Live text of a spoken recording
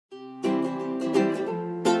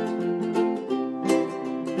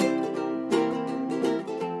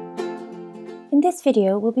this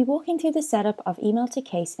video, we'll be walking through the setup of Email to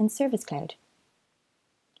Case in Service Cloud.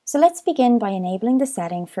 So let's begin by enabling the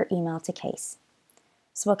setting for Email to Case.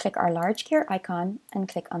 So we'll click our large gear icon and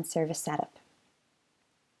click on Service Setup.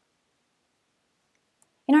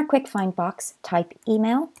 In our quick find box, type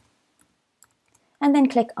email and then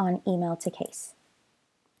click on Email to Case.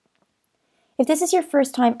 If this is your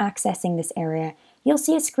first time accessing this area, you'll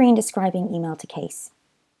see a screen describing Email to Case.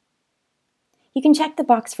 You can check the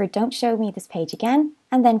box for Don't Show Me this page again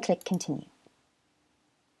and then click Continue.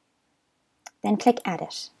 Then click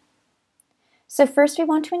Edit. So first we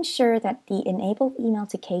want to ensure that the Enable Email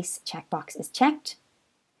to Case checkbox is checked,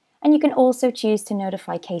 and you can also choose to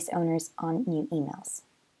notify case owners on new emails.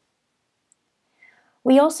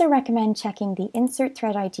 We also recommend checking the Insert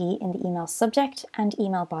Thread ID in the email subject and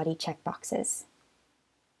email body checkboxes.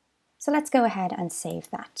 So let's go ahead and save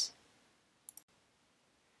that.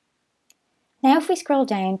 Now if we scroll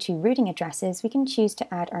down to routing addresses, we can choose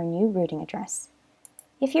to add our new routing address.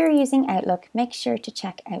 If you're using Outlook, make sure to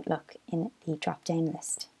check Outlook in the drop-down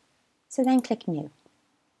list. So then click New.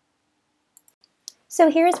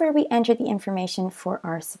 So here's where we enter the information for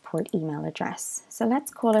our support email address. So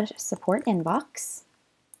let's call it Support Inbox.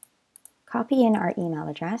 Copy in our email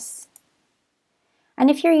address.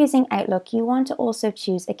 And if you're using Outlook, you want to also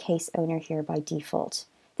choose a case owner here by default.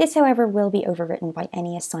 This, however, will be overwritten by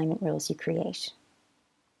any assignment rules you create.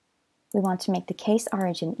 We want to make the case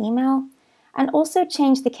origin email and also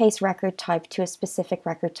change the case record type to a specific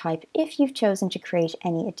record type if you've chosen to create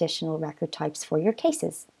any additional record types for your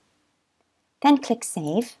cases. Then click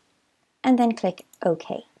Save and then click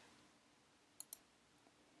OK.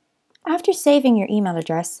 After saving your email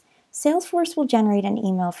address, Salesforce will generate an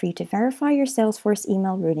email for you to verify your Salesforce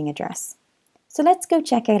email routing address. So let's go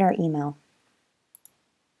check out our email.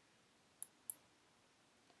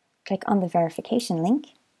 Click on the verification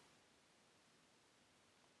link.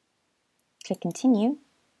 Click Continue.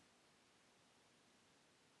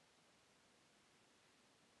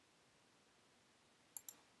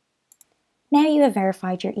 Now you have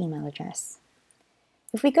verified your email address.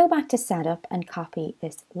 If we go back to Setup and copy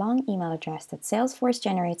this long email address that Salesforce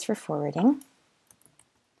generates for forwarding,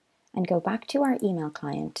 and go back to our email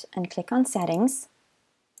client and click on Settings,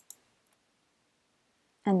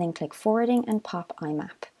 and then click Forwarding and Pop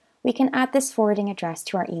IMAP, we can add this forwarding address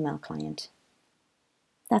to our email client.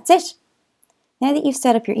 That's it! Now that you've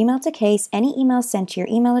set up your email to case, any emails sent to your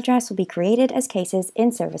email address will be created as cases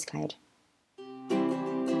in Service Cloud.